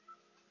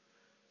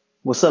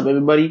What's up,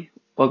 everybody?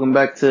 Welcome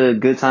back to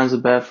Good Times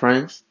with Bad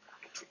Friends.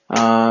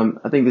 I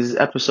think this is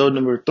episode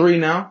number 3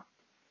 now,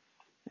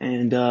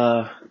 and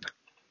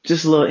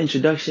just a little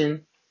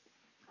introduction.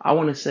 I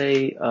want to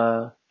say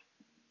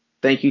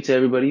thank you to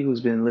everybody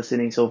who's been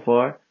listening so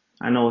far.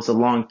 I know it's a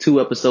long 2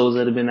 episodes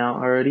that have been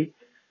out already,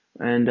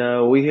 and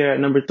we're here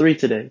at number 3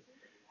 today.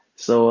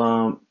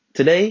 So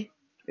today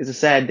is a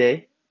sad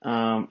day.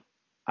 I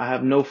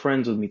have no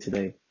friends with me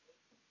today.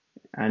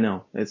 I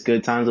know it's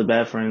Good Times with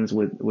Bad Friends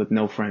with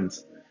no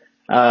friends.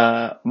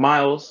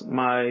 Miles,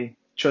 my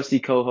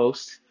trusty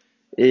co-host,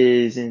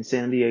 is in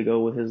San Diego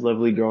with his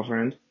lovely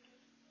girlfriend,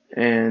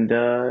 and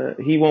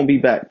he won't be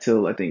back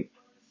till I think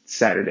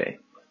Saturday.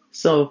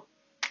 So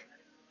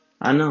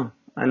I know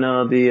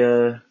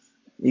the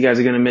you guys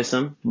are gonna miss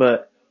him,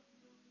 but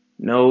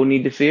no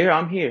need to fear.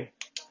 I'm here.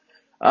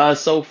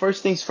 So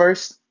first things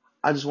first,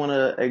 I just want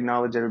to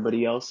acknowledge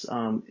everybody else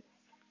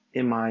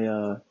in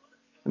my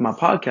in my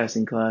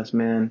podcasting class,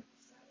 man.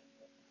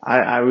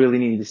 I really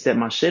need to step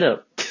my shit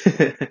up.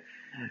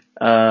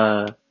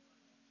 uh,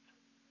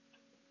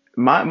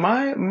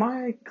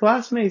 my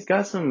classmates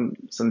got some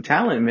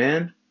talent,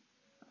 man.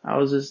 I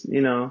was just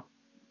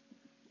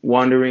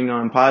wandering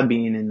on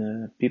Podbean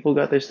and people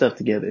got their stuff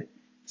together.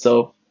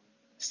 So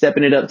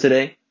stepping it up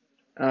today,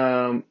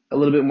 a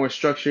little bit more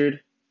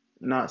structured,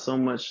 not so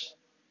much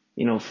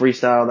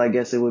freestyle. I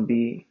guess it would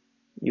be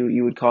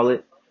you would call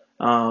it.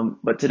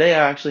 But today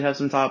I actually have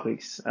some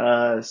topics.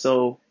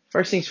 So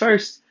first things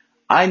first,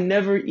 I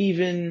never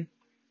even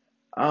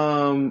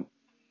um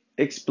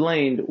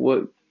explained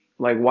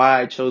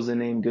why I chose the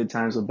name Good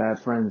Times with Bad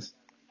Friends.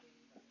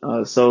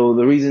 So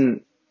the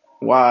reason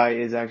why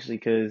is actually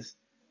because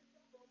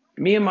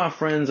me and my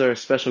friends are a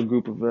special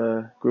group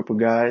of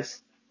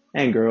guys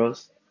and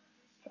girls.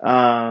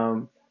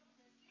 Um,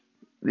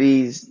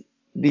 these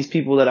these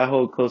people that I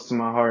hold close to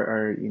my heart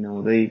are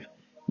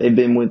they've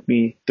been with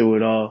me through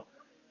it all,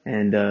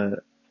 and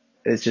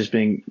it's just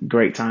been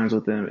great times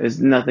with them. It's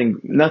nothing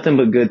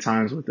but good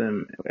times with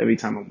them every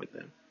time I'm with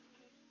them.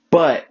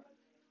 But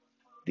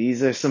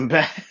these are some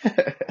bad,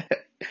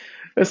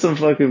 there's some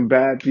fucking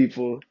bad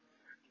people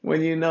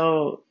when you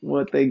know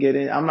what they get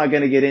in. I'm not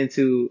gonna get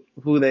into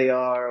who they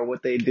are or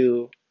what they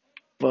do,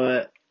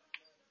 but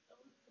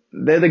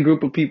they're the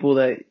group of people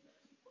that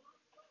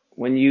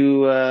when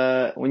you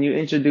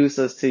introduce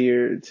us to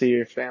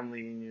your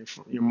family and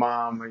your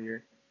mom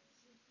or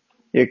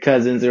your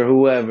cousins or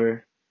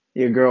whoever,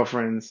 your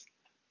girlfriends,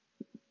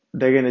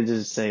 they're gonna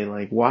just say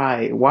like,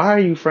 why are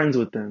you friends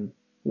with them?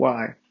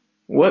 Why?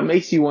 What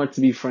makes you want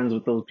to be friends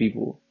with those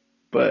people?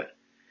 But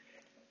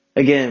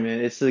again, man,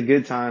 it's the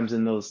good times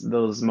and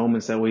those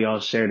moments that we all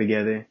share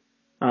together.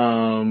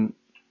 Um,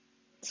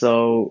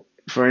 So,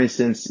 for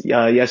instance,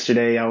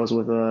 yesterday I was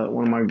with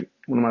one of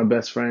my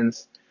best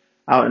friends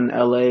out in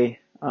LA.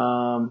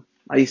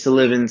 I used to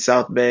live in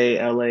South Bay,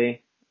 LA,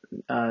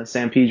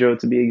 San Pedro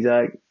to be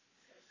exact,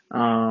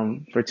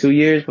 for 2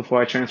 years before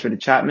I transferred to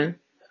Chapman.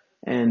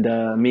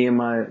 And me and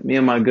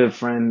my good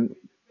friend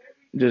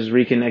just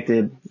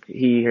reconnected.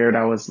 He heard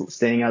I was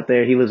staying out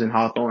there. He lives in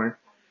Hawthorne,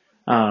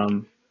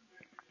 um,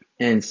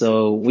 and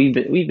so we've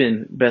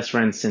been best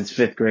friends since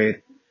 5th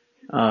grade.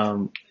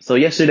 So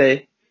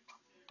yesterday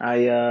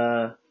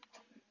I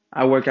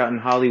I work out in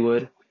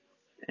Hollywood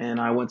and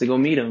I went to go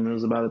meet him. It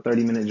was about a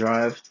 30-minute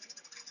drive,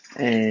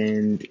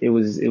 and it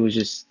was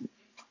just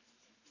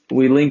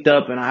we linked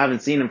up, and I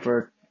haven't seen him for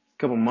a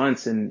couple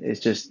months, and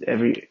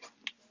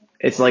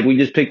it's like we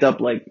just picked up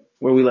like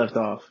where we left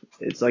off.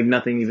 It's like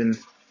nothing even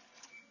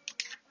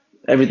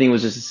everything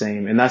was just the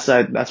same, and that's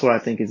what I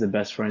think is the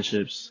best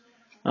friendships.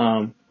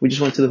 We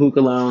just went to the hookah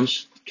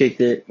lounge,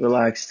 kicked it,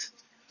 relaxed.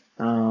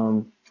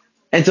 Um,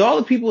 and to all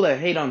the people that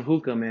hate on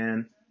hookah,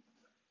 man,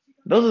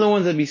 those are the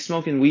ones that be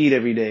smoking weed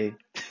every day.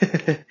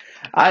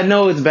 I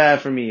know it's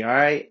bad for me, all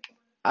right?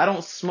 I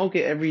don't smoke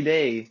it every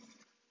day.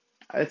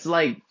 It's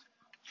like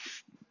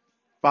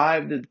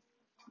five to,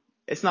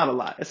 it's not a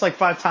lot. It's like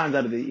 5 times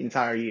out of the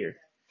entire year.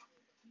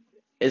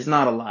 It's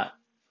not a lot.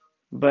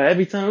 But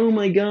every time, oh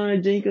my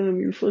God, Jacob,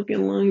 your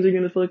fucking lungs are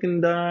gonna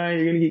fucking die.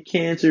 You're gonna get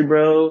cancer,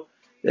 bro.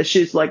 That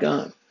shit's like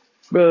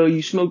bro,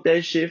 you smoke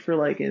that shit for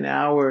like an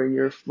hour and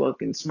you're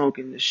fucking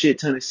smoking a shit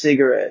ton of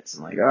cigarettes.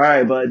 I'm like,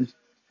 alright, bud.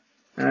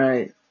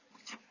 Alright.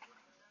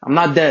 I'm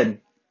not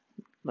dead.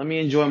 Let me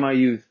enjoy my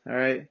youth,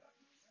 alright?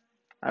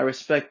 I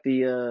respect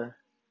the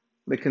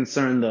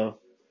concern though.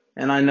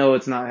 And I know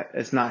it's not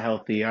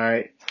healthy,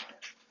 alright?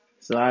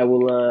 So I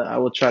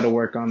will try to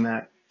work on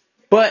that.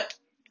 But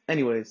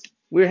anyways,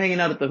 we were hanging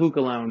out at the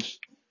hookah lounge,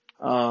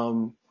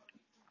 um,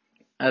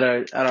 at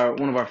our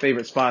one of our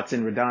favorite spots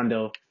in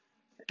Redondo,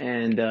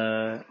 and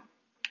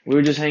we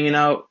were just hanging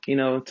out,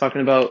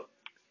 talking about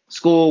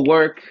school,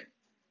 work,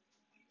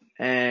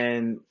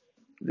 and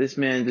this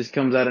man just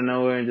comes out of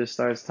nowhere and just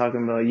starts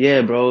talking about,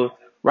 yeah, bro,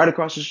 right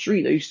across the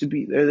street there used to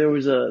be there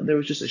was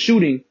just a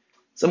shooting.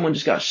 Someone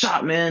just got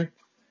shot, man.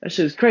 That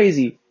shit is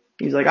crazy.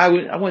 He's like,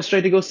 I went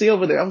straight to go see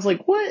over there. I was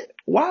like, what?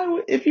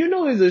 Why if you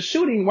know there's a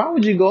shooting, why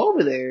would you go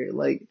over there?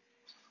 Like,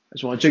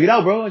 just want to check it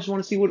out, bro. I just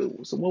want to see what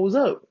was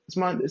up.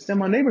 It's in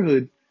my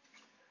neighborhood.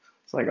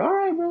 It's like, all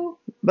right, bro.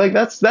 Like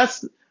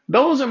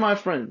those are my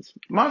friends.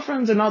 My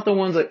friends are not the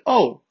ones like,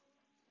 oh,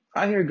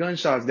 I hear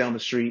gunshots down the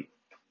street.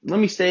 Let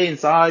me stay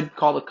inside,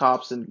 call the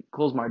cops, and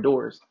close my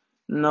doors.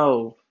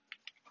 No,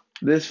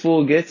 this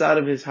fool gets out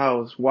of his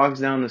house, walks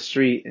down the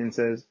street, and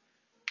says,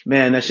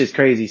 "Man, that shit's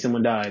crazy.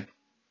 Someone died."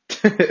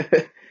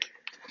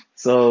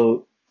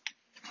 So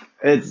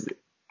it's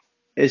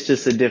it's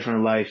just a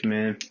different life,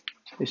 man.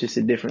 It's just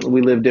a different.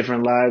 We live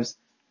different lives,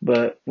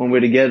 but when we're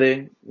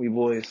together, we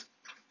boys.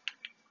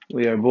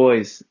 We are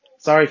boys.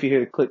 Sorry if you hear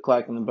the click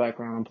clack in the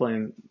background. I'm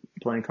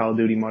playing Call of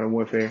Duty Modern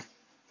Warfare.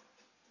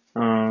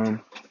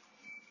 Um,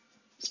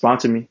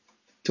 sponsor me,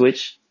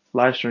 Twitch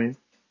live stream.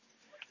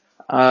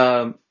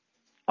 Um,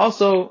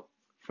 also,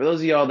 for those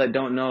of y'all that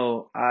don't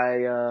know,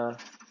 I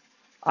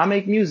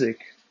make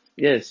music.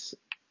 Yes.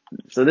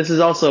 So this is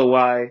also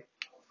why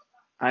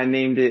I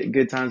named it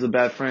Good Times with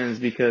Bad Friends,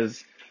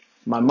 because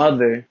my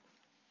mother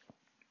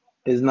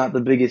is not the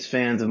biggest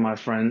fans of my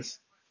friends.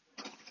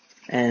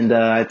 And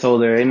I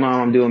told her, "Hey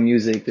mom, I'm doing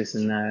music, this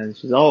and that." And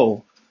she's,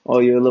 "Oh,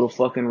 you're a little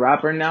fucking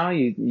rapper now?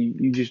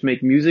 You just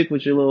make music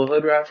with your little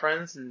hood rap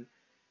friends?" And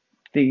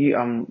think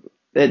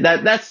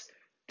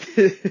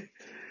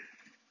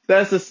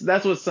that's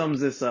that's what sums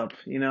this up,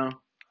 you know?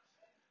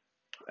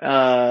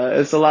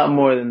 It's a lot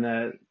more than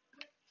that.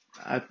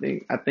 I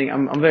think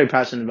I'm very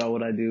passionate about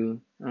what I do,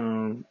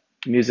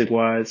 music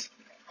wise.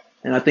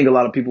 And I think a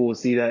lot of people will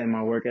see that in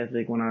my work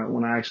ethic when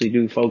I actually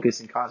do focus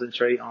and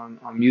concentrate on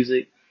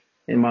music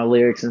and my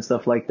lyrics and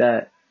stuff like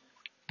that.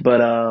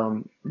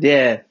 But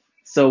yeah.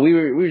 So we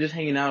were just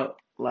hanging out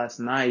last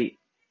night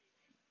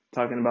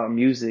talking about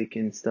music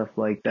and stuff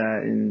like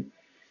that, and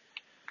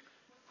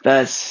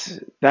that's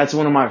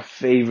one of my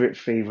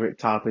favorite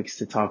topics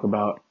to talk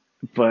about.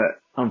 But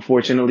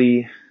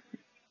unfortunately,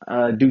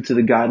 due to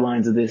the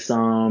guidelines of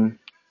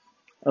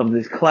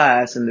this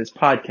class and this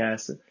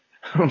podcast,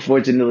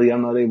 unfortunately,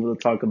 I'm not able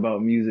to talk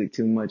about music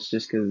too much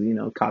just because,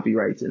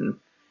 copyrights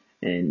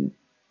and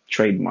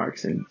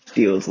trademarks and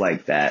deals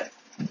like that.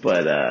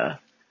 But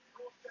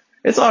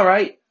it's all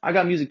right. I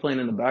got music playing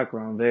in the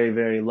background, very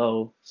very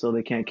low, so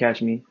they can't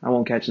catch me. I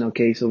won't catch no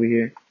case over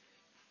here.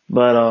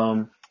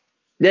 But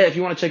yeah, if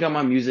you want to check out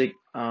my music,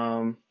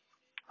 I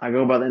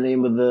go by the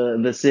name of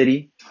the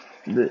city.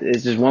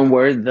 It's just one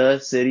word, the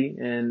city,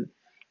 and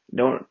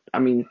don't. I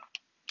mean,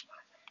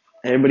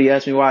 everybody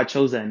asked me why I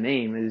chose that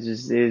name. It's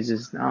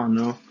just I don't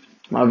know.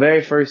 My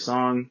very first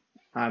song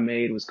I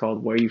made was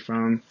called "Where You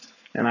From,"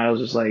 and I was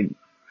just like,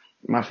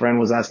 my friend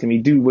was asking me,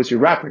 "Dude, what's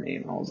your rapper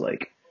name?" I was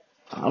like,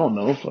 "I don't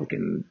know,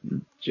 fucking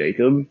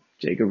Jacob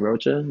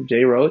Rocha,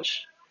 J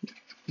Roach."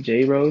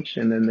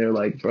 And then they're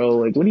like, "Bro,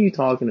 like, what are you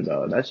talking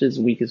about? That's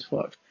just weak as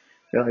fuck."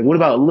 They're like, "What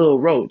about Lil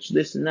Roach?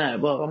 This and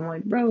that." But I'm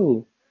like,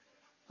 "Bro,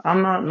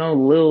 I'm not no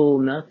Lil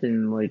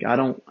nothing. Like, I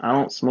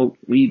don't smoke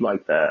weed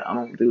like that. I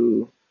don't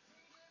do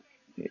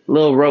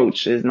Lil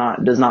Roach does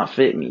not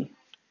fit me."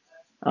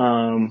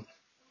 Um,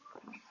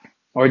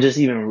 or just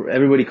even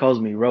everybody calls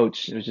me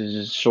Roach, which is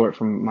just short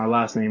from my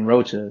last name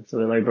Rocha. So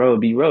they're like, "Bro,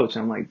 be Roach."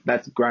 I'm like,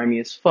 "That's grimy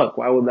as fuck.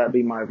 Why would that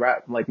be my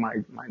rap, like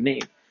my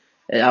name?"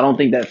 And I don't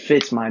think that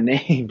fits my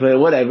name, but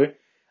whatever.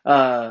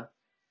 Uh,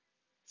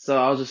 so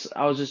I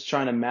was just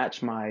trying to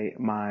match my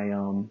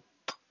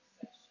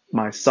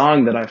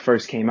song that I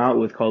first came out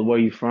with called "Where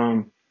You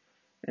From,"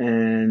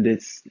 and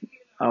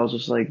I was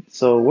just like,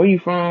 "So where you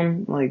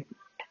from?" Like,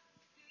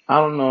 I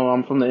don't know.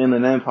 I'm from the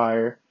Inland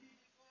Empire,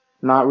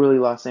 not really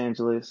Los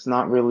Angeles,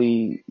 not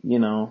really,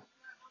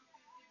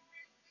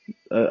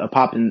 a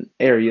poppin'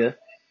 area.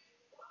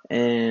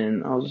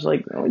 And I was just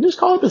like, "Oh, just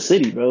call it the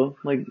city, bro."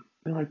 Like,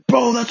 they're like,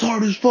 "Bro, that's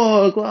hard as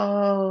fuck."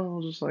 Wow. I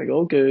was just like,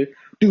 "Okay,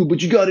 dude,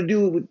 but you got to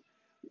do it with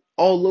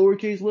all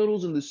lowercase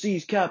letters and the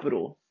C's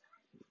capital.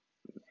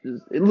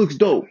 It looks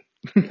dope."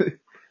 All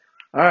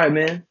right,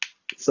 man.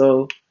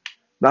 So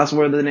that's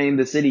where the name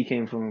the city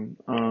came from.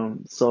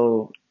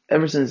 So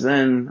ever since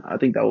then, I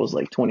think that was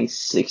like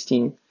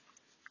 2016.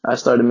 I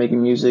started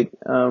making music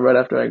right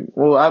after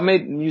I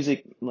made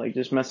music like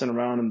just messing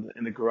around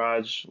in the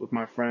garage with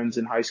my friends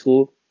in high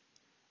school.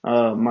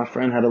 My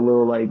friend had a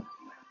little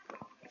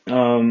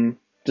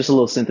just a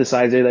little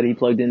synthesizer that he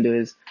plugged into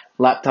his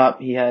laptop.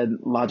 He had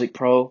Logic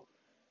Pro,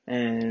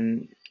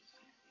 and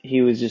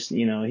he was just,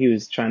 he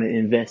was trying to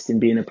invest in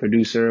being a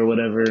producer or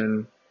whatever.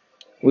 And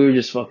we were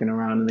just fucking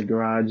around in the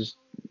garage.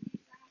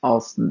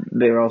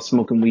 They were all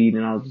smoking weed,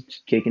 and I was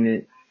just kicking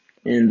it.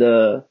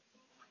 And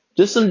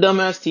just some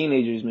dumbass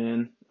teenagers,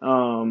 man.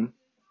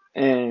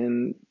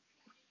 And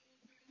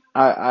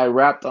I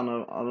rapped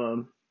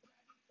on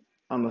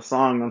the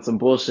song on some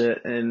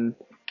bullshit, and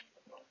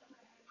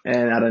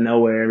out of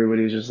nowhere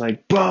everybody was just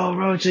like, "Bro,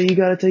 Rocha, you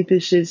gotta take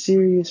this shit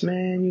serious,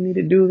 man. You need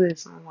to do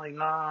this." And I'm like,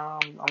 "Nah,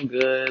 I'm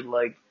good.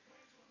 Like,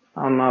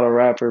 I'm not a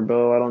rapper,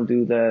 bro. I don't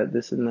do that,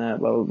 this and that,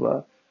 blah blah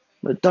blah."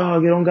 But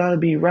dog, it don't gotta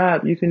be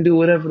rap. You can do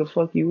whatever the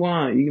fuck you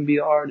want. You can be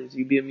an artist.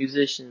 You can be a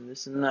musician,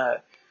 this and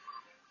that.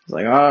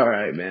 was like, all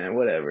right, man,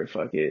 whatever,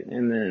 fuck it.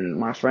 And then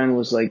my friend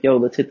was like, yo,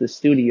 let's hit the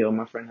studio.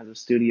 My friend has a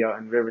studio out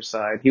in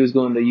Riverside. He was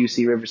going to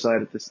UC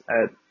Riverside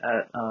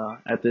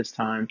at this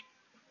time.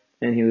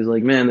 And he was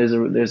like, man,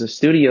 there's a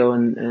studio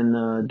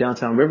in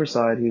downtown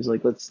Riverside. He was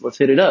like, let's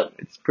hit it up.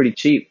 It's pretty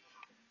cheap.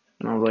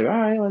 And I was like, all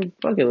right, like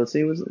fuck it,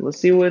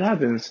 let's see what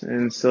happens.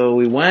 And so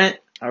we went.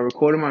 I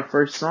recorded my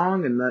first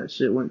song, and that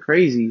shit went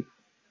crazy.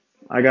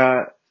 I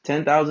got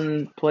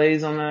 10,000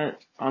 plays on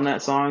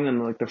that song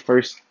in like the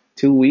first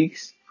 2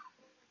 weeks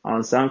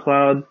on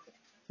SoundCloud.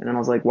 And then I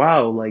was like,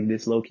 wow, like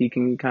this low key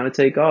can kind of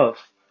take off.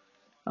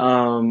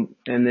 And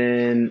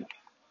then,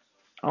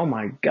 oh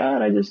my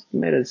God, I just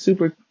made a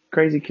super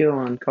crazy kill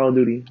on Call of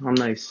Duty. I'm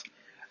nice.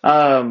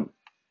 Um,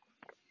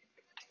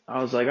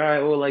 I was like, all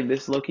right, well, like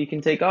this low key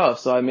can take off.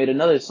 So I made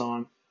another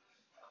song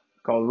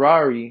called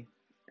Rari,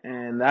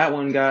 and that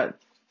one got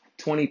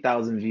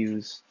 20,000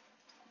 views.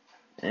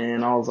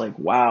 And I was like,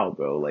 wow,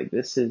 bro, like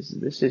this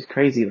is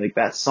crazy. Like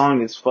that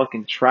song is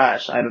fucking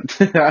trash. I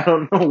don't I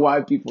don't know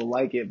why people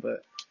like it,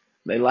 but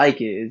they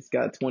like it. It's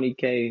got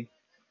 20k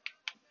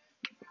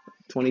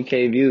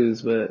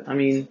views, but I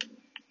mean,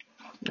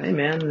 hey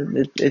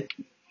man,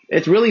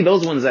 it's really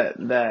those ones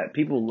that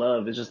people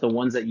love. It's just the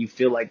ones that you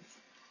feel like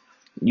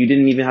you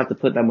didn't even have to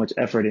put that much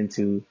effort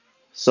into.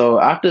 So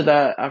after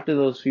that, after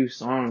those few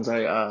songs,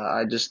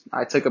 I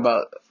took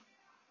about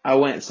I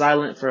went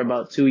silent for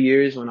about 2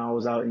 years when I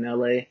was out in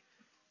LA.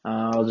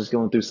 I was just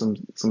going through some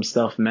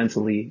stuff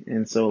mentally,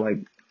 and so like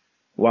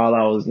while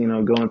I was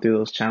going through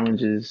those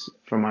challenges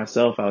for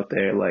myself out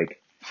there,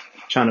 like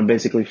trying to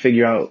basically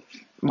figure out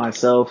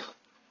myself.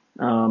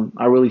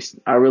 I really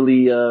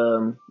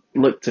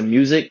looked to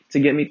music to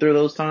get me through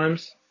those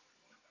times,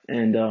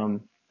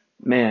 and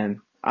man,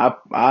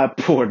 I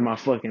poured my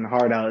fucking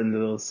heart out into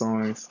those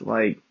songs.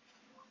 Like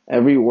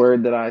every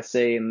word that I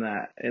say in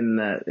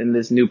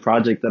this new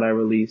project that I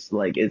released,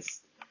 like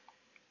it's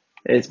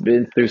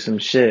been through some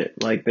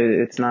shit. Like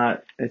it's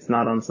not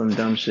on some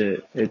dumb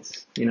shit.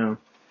 It's.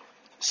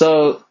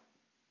 So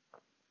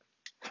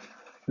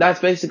that's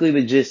basically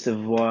the gist of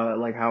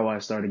like how I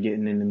started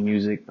getting into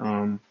music.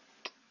 Now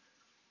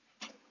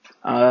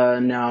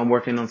I'm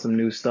working on some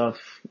new stuff.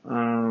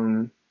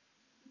 With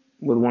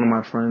one of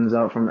my friends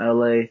out from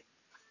LA.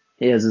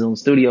 He has his own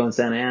studio in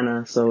Santa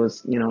Ana, so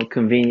it's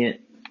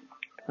convenient.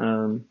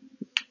 Um,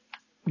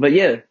 but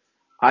yeah,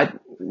 I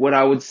what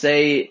I would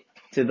say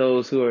to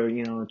those who are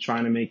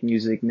trying to make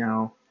music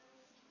now,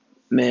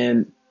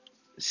 man,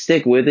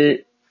 stick with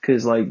it,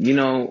 cause like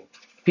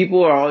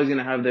people are always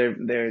gonna have their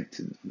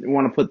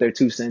want to put their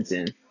 2 cents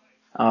in.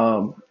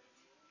 Um,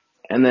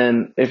 and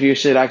then if your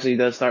shit actually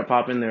does start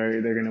popping,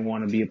 they're gonna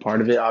want to be a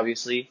part of it,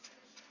 obviously.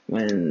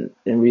 When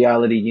in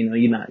reality, you're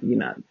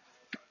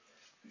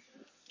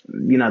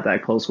not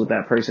that close with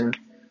that person.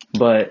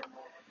 But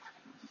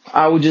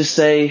I would just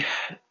say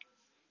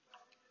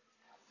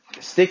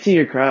stick to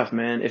your craft,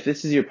 man. If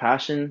this is your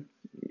passion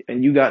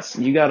and you got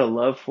a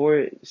love for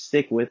it,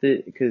 stick with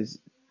it because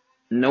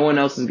no one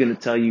else is gonna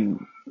tell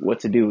you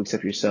what to do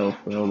except yourself,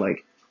 bro.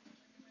 Like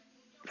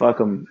fuck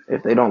them.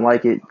 If they don't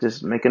like it,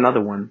 just make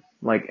another one.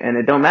 Like, and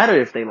it don't matter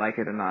if they like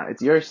it or not.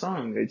 It's your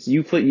song. It's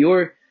you put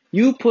your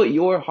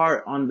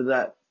heart onto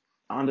that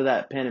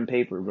pen and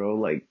paper, bro.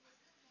 Like,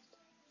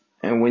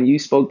 and when you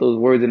spoke those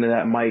words into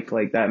that mic,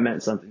 like that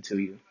meant something to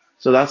you.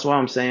 So that's why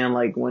I'm saying,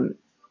 like, when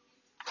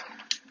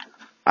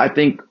I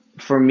think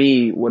for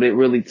me, what it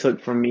really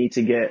took for me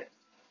to get,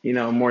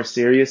 more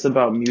serious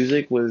about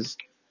music was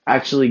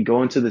actually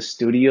going to the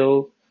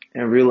studio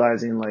and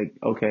realizing like,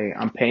 okay,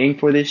 I'm paying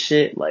for this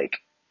shit. Like,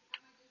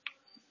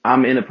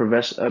 I'm in a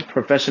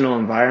professional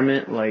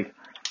environment. Like,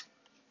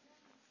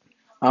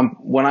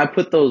 when I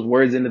put those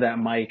words into that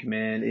mic,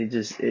 man,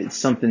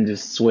 something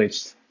just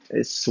switched.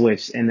 It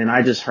switched. And then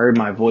I just heard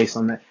my voice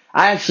on that.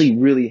 I actually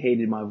really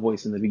hated my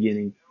voice in the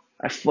beginning.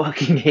 I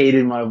fucking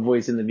hated my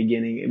voice in the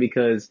beginning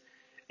because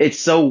it's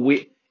so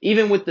weird.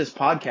 Even with this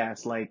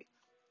podcast, like,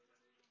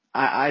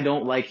 I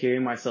don't like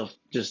hearing myself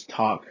just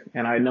talk.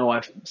 And I know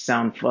I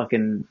sound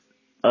fucking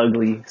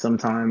ugly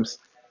sometimes,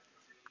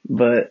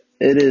 but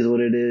it is what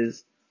it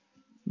is.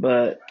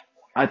 But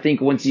I think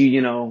once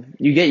you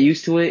get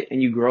used to it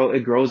and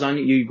it grows on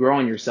you, you grow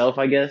on yourself,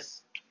 I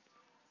guess.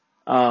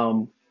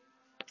 Um,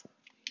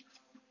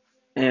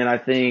 and I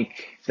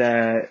think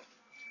that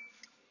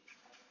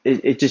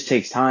it just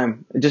takes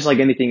time. Just like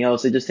anything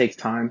else, it just takes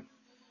time.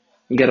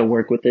 You got to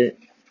work with it.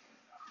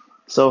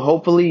 So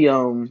hopefully,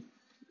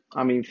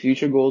 I mean,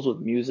 future goals with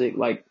music,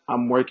 like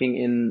I'm working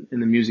in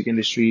the music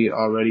industry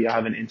already. I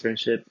have an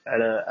internship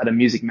at a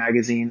music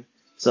magazine.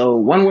 So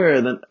one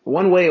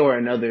way or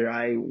another,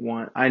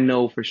 I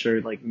know for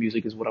sure like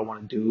music is what I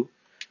want to do.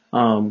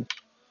 Um,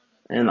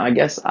 And I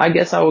guess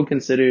I would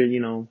consider,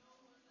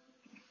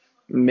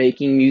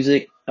 making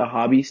music a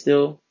hobby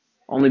still,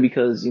 only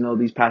because,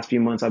 these past few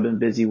months I've been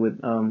busy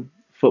with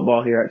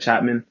football here at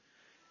Chapman.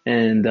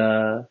 And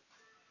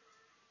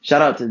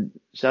shout out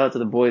to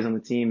the boys on the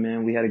team,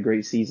 man. We had a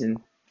great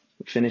season.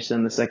 We finished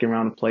in the second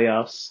round of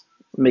playoffs,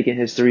 making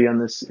history on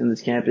this in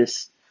this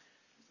campus.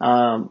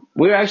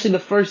 We were actually the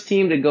first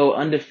team to go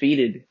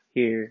undefeated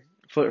here.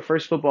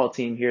 First football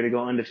team here to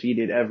go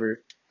undefeated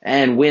ever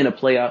and win a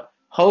playoff,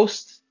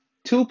 host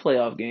two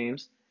playoff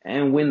games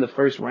and win the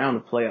first round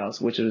of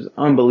playoffs, which is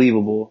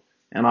unbelievable.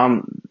 And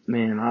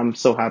I'm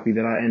so happy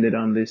that I ended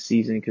on this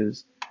season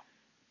because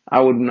I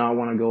would not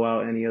want to go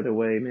out any other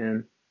way,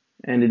 man.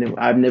 And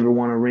I've never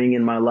won a ring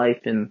in my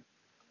life, and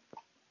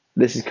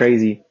this is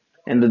crazy.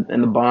 And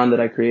the bond that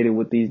I created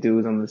with these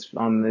dudes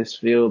on this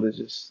field is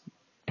just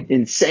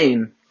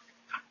insane.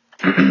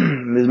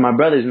 This is my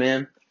brothers,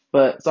 man.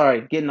 But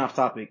sorry, getting off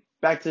topic.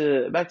 Back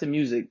to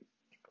music.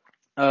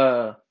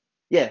 Uh,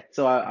 yeah.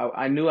 So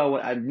I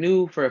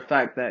knew for a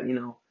fact that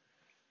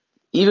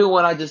even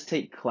when I just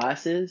take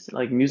classes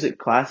like music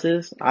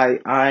classes,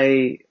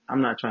 I'm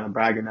not trying to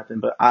brag or nothing,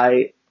 but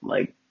I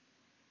like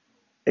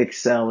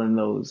excel in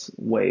those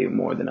way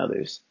more than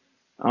others.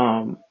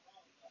 Um,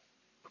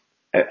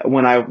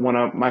 when I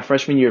my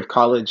freshman year of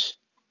college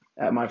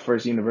at my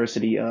first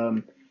university,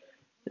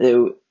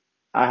 it,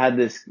 I had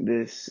this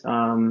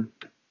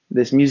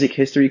music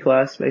history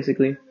class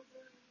basically,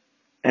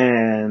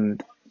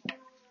 and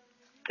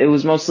it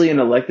was mostly an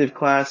elective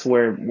class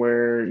where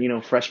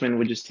freshmen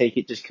would just take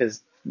it just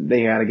because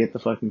they had to get the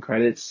fucking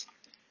credits.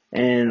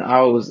 And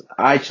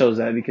I chose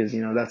that because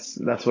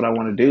that's what I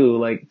want to do.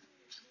 Like,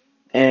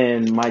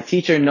 and my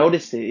teacher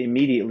noticed it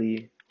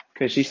immediately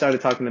because she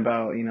started talking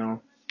about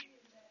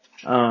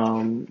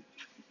um,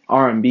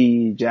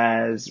 R&B,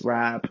 jazz,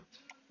 rap,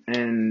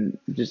 and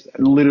just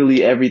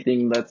literally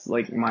everything that's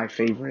like my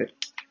favorite.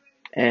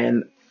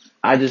 And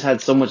I just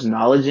had so much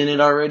knowledge in it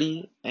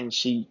already, and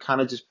she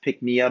kind of just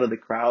picked me out of the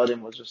crowd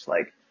and was just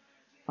like,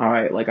 all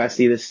right, like I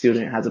see this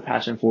student has a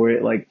passion for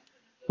it, like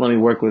let me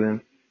work with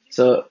him.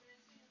 So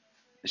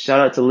shout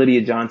out to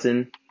Lydia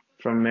Johnson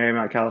from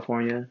Marymount,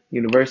 California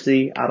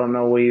University. I don't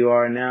know where you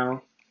are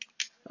now,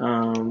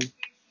 um,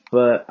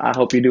 but I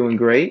hope you're doing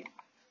great.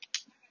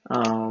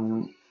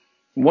 Um,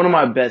 one of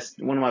my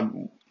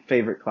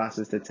favorite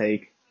classes to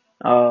take.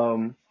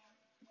 Um,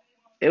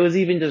 it was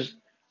even just,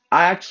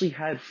 I actually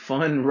had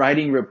fun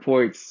writing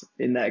reports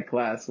in that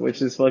class,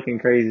 which is fucking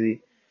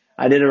crazy.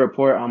 I did a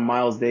report on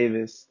Miles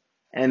Davis,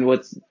 and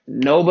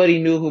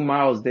nobody knew who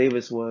Miles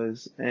Davis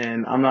was,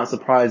 and I'm not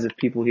surprised if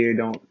people here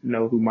don't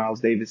know who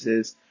Miles Davis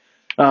is.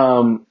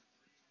 Um,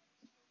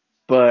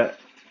 but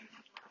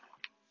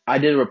I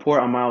did a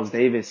report on Miles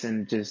Davis,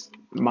 and just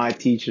my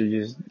teacher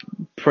just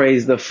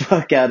praised the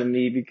fuck out of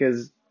me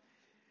because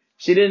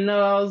she didn't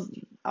know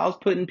I was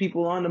putting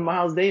people on to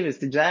Miles Davis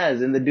to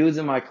jazz, and the dudes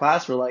in my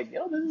class were like,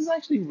 "Yo, this is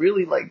actually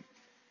really like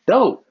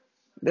dope."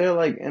 They're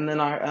like, and then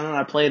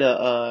I played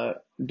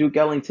a Duke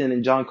Ellington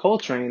and John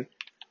Coltrane,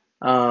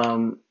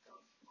 um,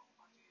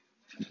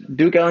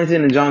 Duke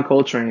Ellington and John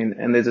Coltrane,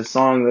 and there's a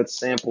song that's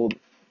sampled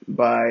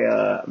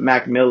by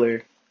Mac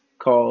Miller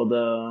called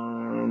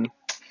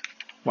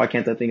why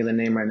can't I think of the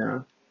name right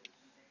now?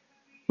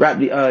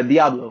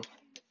 Diablo.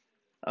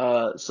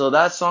 So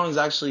that song is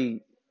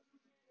actually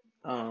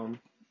um,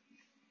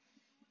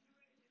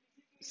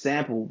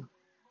 sampled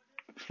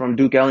from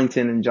Duke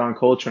Ellington and John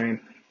Coltrane.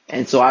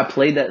 And so I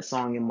played that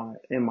song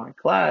in my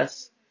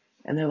class,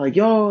 and they're like,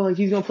 "Yo, like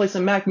he's gonna play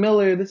some Mac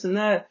Miller, this and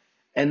that."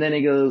 And then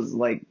it goes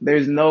like,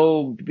 "There's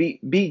no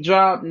beat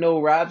drop, no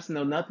raps,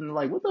 no nothing." They're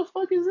like, "What the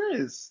fuck is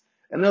this?"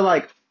 And they're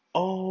like,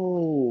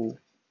 "Oh,"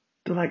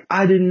 they're like,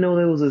 "I didn't know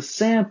there was a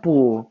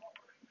sample."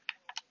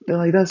 They're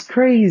like, "That's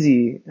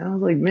crazy." And I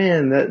was like,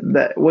 "Man,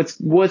 that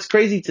what's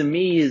crazy to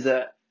me is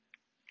that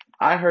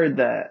I heard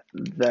that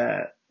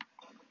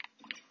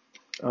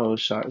oh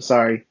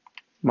sorry,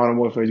 Modern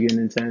Warfare is getting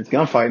intense,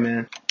 gunfight,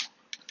 man."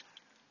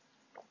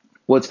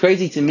 What's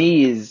crazy to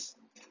me is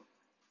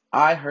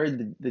I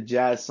heard the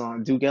jazz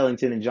song Duke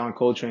Ellington and John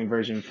Coltrane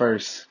version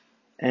first,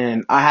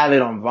 and I have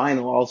it on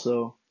vinyl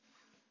also,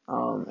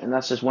 and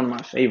that's just one of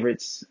my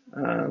favorites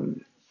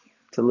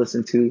to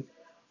listen to.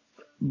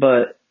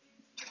 But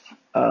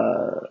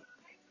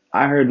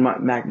I heard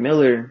Mac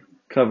Miller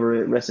cover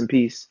it, rest in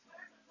peace,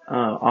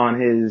 on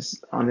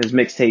his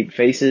mixtape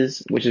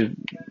Faces, which is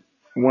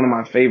one of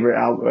my favorite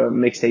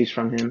mixtapes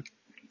from him.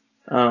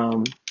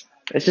 Um,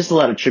 it's just a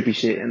lot of trippy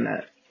shit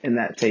in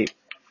that tape,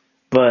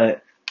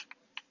 but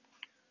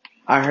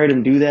I heard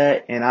him do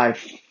that and I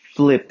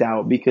flipped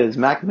out because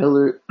Mac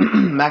Miller,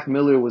 Mac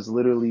Miller was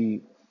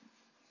literally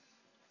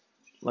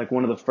like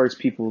one of the first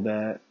people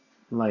that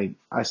like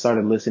I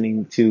started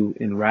listening to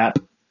in rap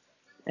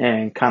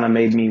and kind of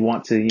made me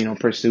want to,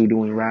 pursue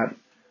doing rap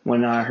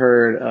when I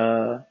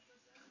heard,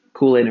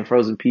 Kool-Aid and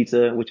Frozen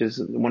Pizza, which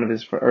is one of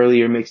his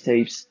earlier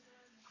mixtapes.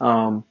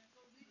 Um,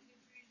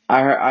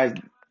 I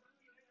heard,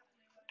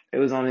 it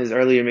was on his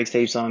earlier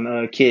mixtapes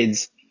on,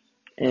 Kids,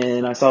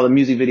 and I saw the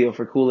music video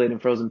for Kool-Aid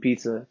and Frozen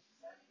Pizza.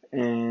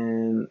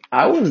 And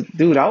I was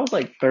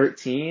like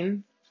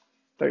 13,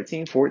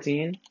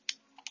 14,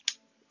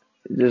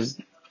 just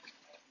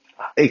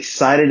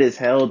excited as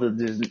hell to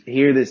just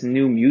hear this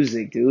new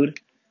music, dude.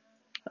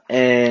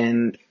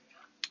 And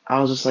I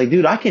was just like,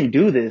 dude, I can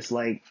do this.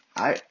 Like,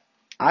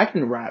 I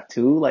can rap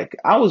too. Like,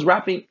 I was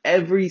rapping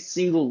every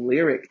single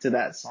lyric to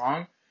that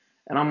song.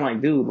 And I'm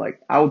like, dude, like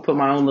I would put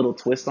my own little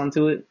twist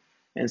onto it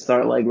and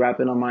start like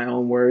rapping on my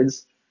own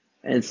words.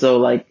 And so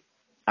like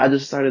I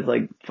just started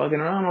like fucking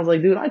around. I was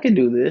like, dude, I could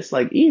do this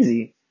like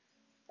easy.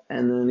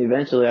 And then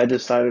eventually I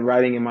just started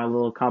writing in my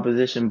little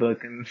composition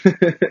book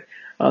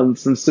and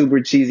some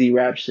super cheesy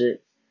rap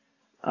shit.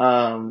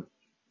 Um,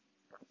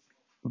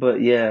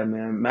 but yeah,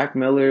 man, Mac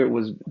Miller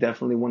was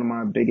definitely one of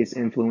my biggest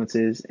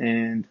influences,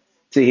 and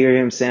to hear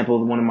him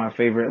sample one of my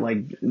favorite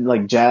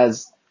like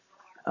jazz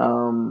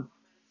um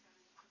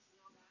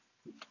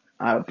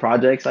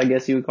projects, I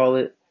guess you would call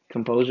it,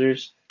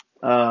 composers.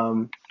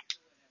 Um,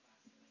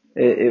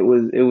 it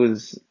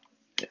was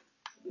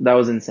that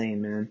was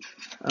insane,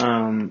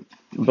 man.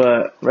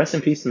 But rest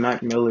in peace to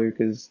Mac Miller,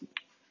 because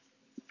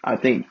I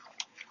think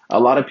a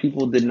lot of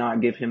people did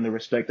not give him the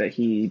respect that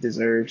he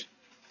deserved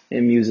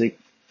in music,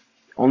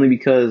 only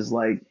because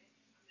like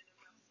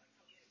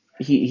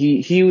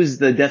he was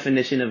the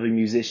definition of a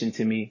musician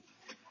to me.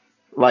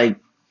 Like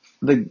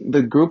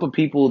the group of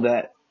people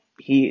that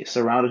he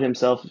surrounded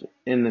himself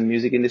in the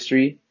music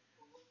industry,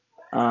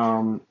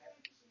 um,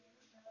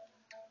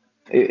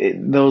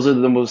 those are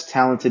the most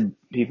talented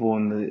people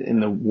in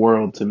the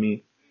world to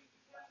me.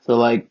 So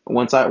like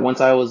once I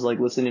was like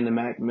listening to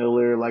Mac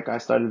Miller, like I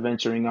started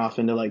venturing off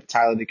into like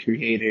Tyler the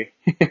Creator,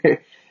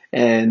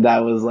 and that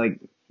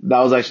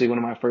was actually one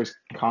of my first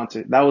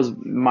concert. That was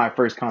my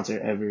first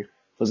concert ever.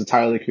 Was a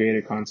Tyler the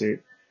Creator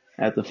concert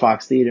at the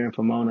Fox Theater in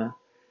Pomona,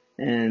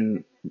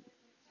 and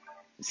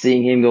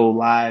seeing him go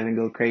live and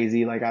go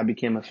crazy, like I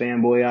became a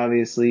fanboy.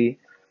 Obviously,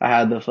 I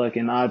had the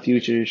fucking Odd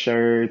Future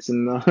shirts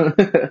and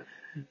the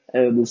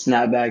the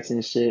snapbacks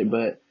and shit,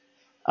 but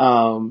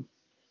um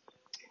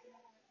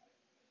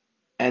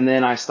and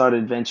then I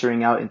started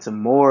venturing out into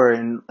more,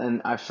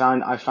 and I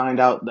find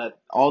out that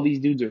all these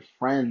dudes are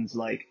friends,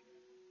 like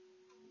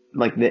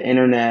the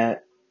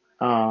internet,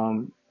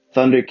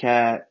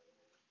 Thundercat,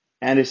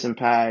 Anderson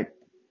 .Paak,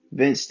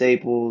 Vince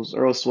Staples,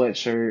 Earl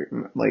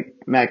Sweatshirt, like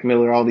Mac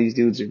Miller. All these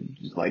dudes are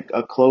like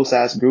a close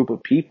ass group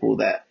of people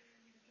that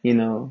you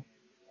know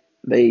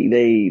they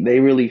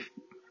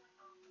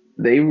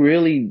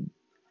really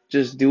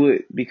just do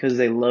it because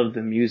they love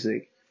the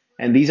music.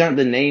 And these aren't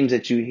the names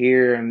that you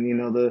hear and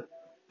the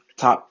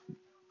top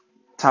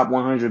top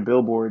 100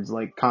 billboards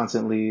like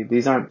constantly.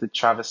 These aren't the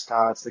Travis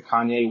Scotts, the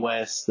Kanye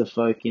West, the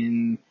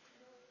fucking,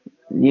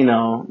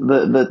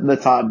 the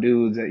top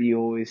dudes that you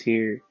always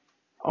hear.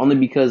 Only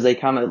because they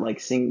kind of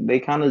like they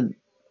kind of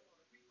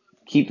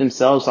keep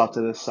themselves off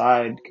to the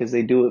side because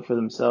they do it for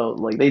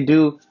themselves. Like they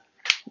do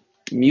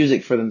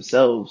music for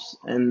themselves,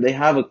 and they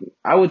have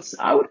I would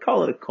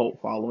call it a cult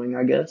following,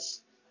 I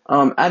guess.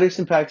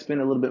 Anderson .Paak's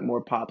been a little bit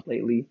more pop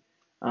lately.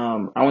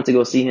 I went to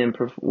go see him.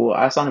 Well,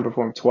 I saw him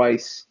perform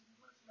twice.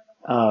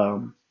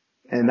 Um,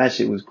 and that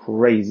shit was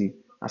crazy.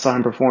 I saw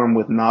him perform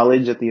with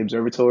Knowledge at the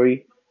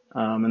Observatory,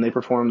 and they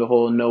performed the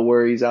whole No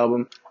Worries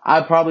album.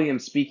 I probably am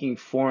speaking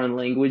foreign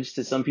language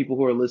to some people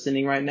who are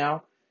listening right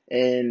now,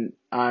 and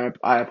I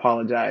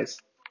apologize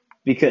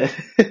because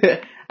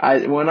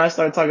when I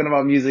start talking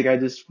about music, I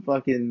just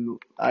fucking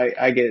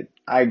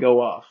I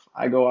go off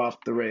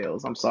the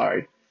rails. I'm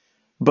sorry,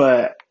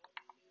 but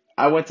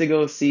I went to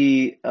go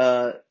see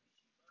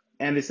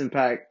Anderson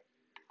 .Paak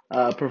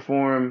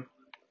perform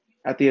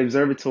at the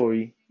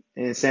Observatory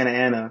in Santa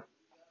Ana,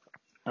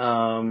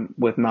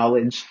 with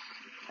Knowledge,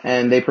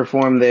 and they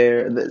performed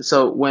there.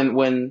 So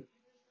when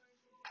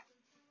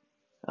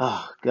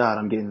oh god,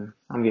 I'm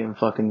getting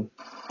fucking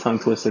tongue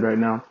twisted right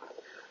now.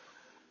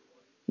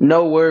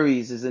 No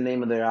Worries is the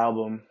name of their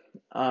album,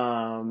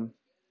 um,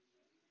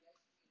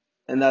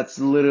 and that's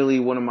literally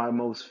one of my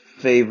most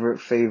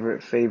favorite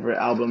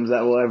albums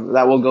that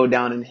will go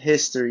down in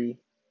history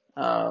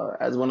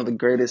as one of the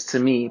greatest to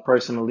me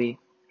personally.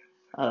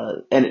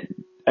 And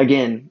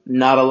again,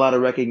 not a lot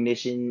of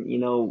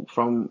recognition,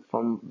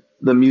 from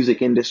the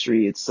music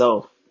industry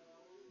itself,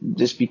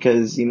 just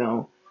because,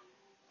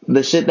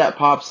 the shit that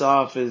pops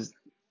off is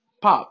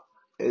pop.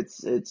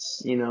 It's,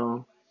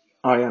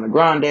 Ariana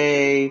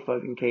Grande,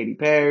 fucking Katy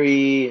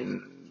Perry,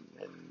 and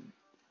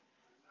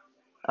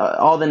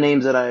all the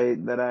names that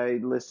I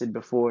listed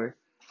before.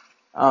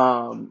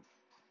 Um,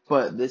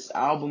 but this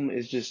album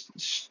is just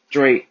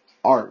straight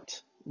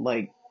art.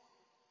 Like,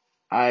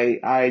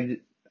 I,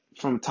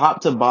 from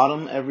top to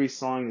bottom, every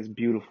song is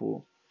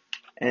beautiful.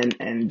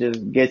 And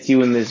just gets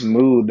you in this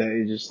mood that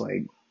you're just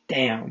like,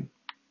 damn.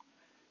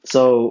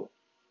 So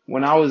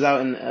when I was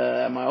out in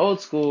at my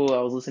old school,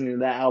 I was listening to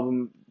that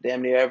album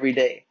damn near every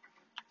day,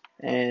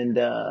 and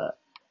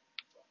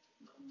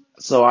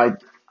so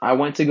I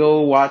went to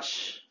go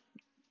watch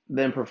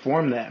them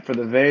perform that for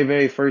the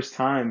very first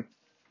time.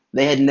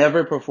 They had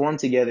never performed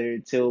together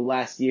till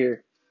last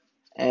year,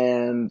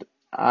 and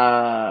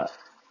uh,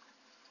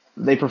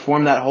 they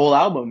performed that whole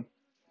album,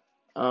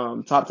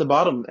 top to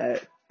bottom,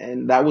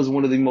 and that was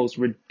one of the most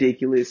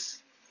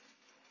ridiculous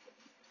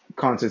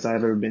concerts I've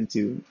ever been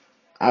to.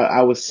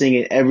 I was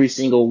singing every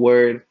single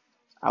word.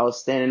 I was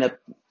standing up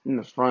in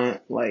the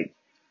front, like,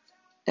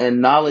 and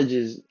Knowledge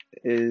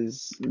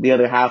is the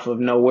other half of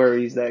No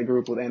Worries, that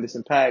group with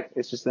Anderson .Paak.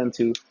 It's just them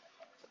two.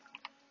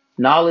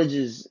 Knowledge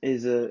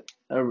is a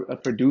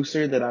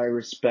producer that I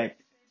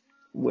respect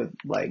with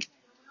like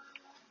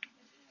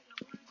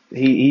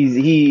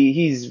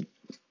he's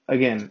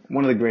again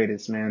one of the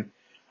greatest, man.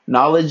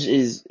 Knowledge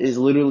is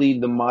literally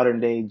the modern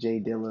day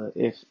Jay Dilla.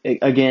 If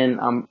again,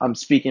 I'm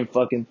speaking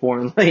fucking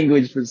foreign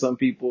language for some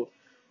people.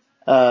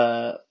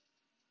 Uh,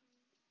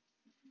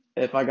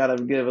 if I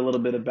gotta give a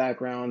little bit of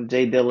background,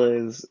 Jay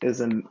Dilla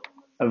is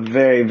a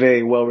very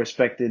very well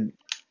respected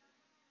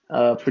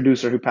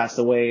producer who passed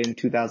away in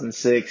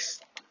 2006.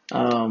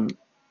 Um,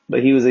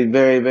 but he was a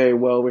very very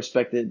well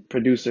respected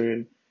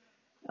producer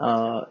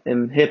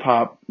in hip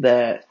hop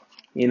that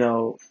you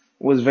know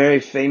was very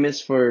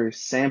famous for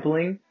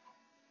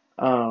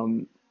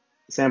um,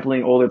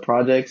 sampling older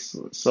projects.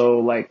 So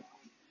like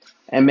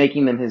and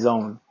making them his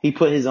own. He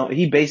put his own.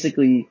 He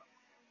basically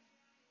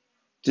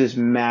just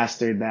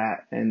mastered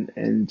that,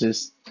 and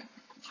just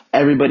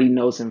everybody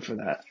knows him for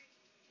that.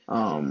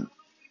 Um,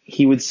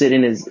 he would sit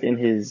in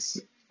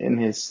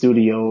his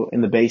studio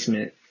in the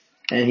basement,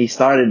 and he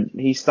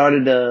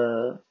started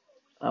a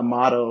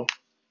motto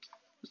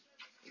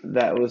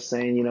that was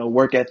saying, you know,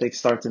 work ethic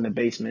starts in the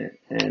basement,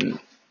 and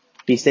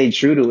he stayed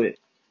true to it.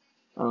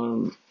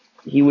 Um,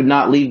 he would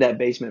not leave that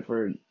basement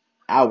for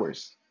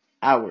hours,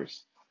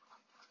 hours.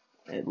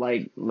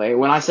 Like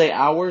when I say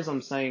hours,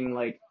 I'm saying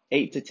like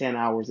 8 to 10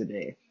 hours a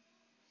day,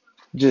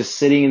 just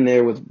sitting in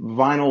there with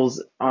vinyls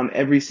on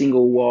every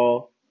single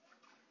wall,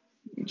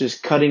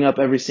 just cutting up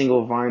every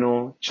single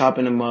vinyl,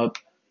 chopping them up,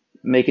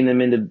 making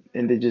them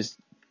into just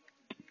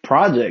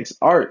projects,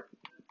 art,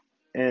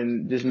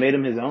 and just made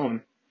them his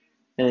own.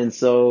 And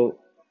so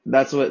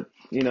that's what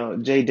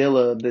Jay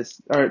Dilla.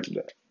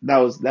 That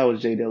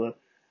was Jay Dilla.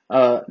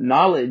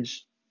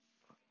 Knowledge.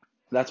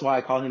 That's why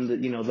I call him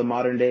the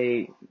modern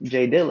day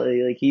Jay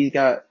Dilla. Like he's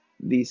got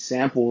these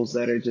samples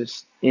that are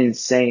just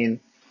insane,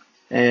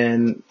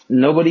 and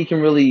nobody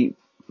can really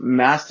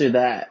master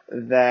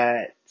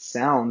that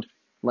sound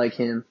like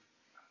him.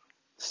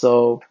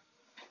 So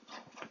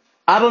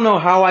I don't know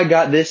how I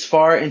got this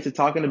far into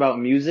talking about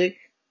music,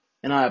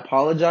 and I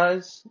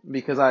apologize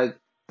because I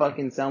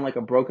fucking sound like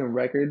a broken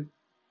record.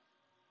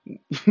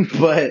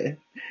 But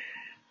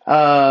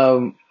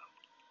um,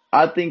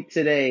 I think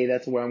today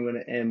that's where I'm gonna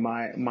end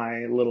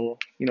my little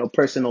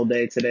personal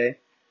day today.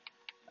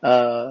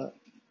 Uh,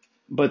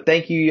 but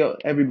thank you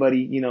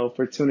everybody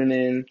for tuning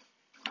in.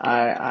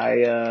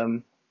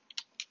 I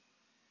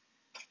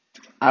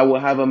I will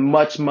have a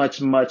much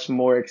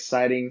more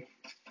exciting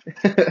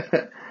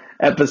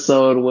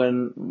episode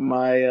when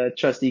my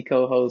trusty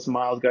co-host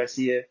Miles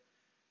Garcia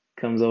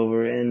comes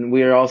over, and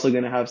we are also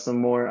gonna have some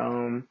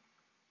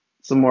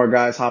more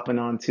guys hopping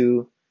on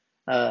too.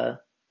 Uh,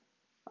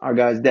 our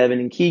guys Devin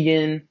and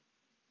Keegan,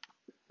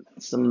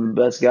 some of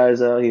the best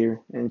guys out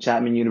here in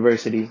Chapman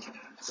University.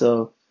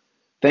 So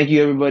thank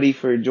you everybody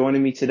for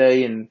joining me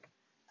today, and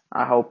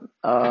I hope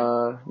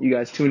you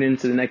guys tune in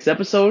to the next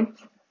episode.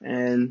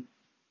 And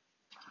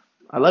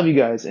I love you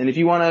guys. And if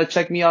you want to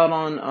check me out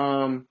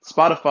on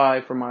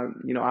Spotify for my,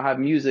 I have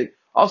music.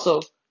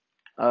 Also,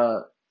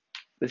 uh,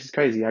 this is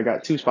crazy. I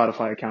got two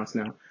Spotify accounts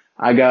now.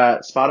 I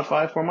got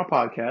Spotify for my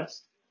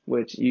podcast,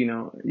 which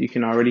you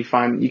can already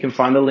find. You can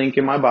find the link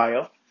in my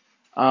bio.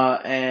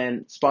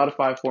 And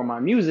Spotify for my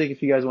music.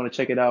 If you guys want to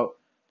check it out,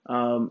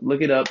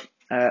 look it up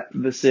at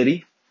The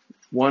City.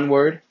 One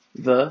word,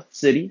 The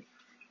City.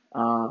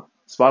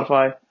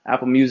 Spotify,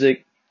 Apple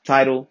Music,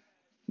 Tidal,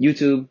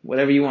 YouTube,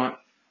 whatever you want.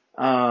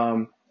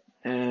 Um,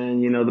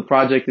 and the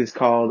project is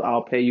called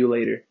I'll Pay You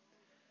Later.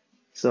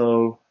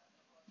 So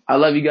I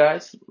love you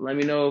guys. Let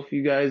me know if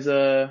you guys,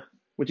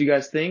 what you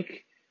guys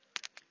think.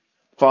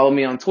 Follow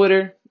me on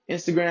Twitter,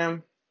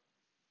 Instagram,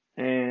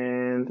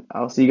 and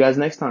I'll see you guys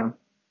next time.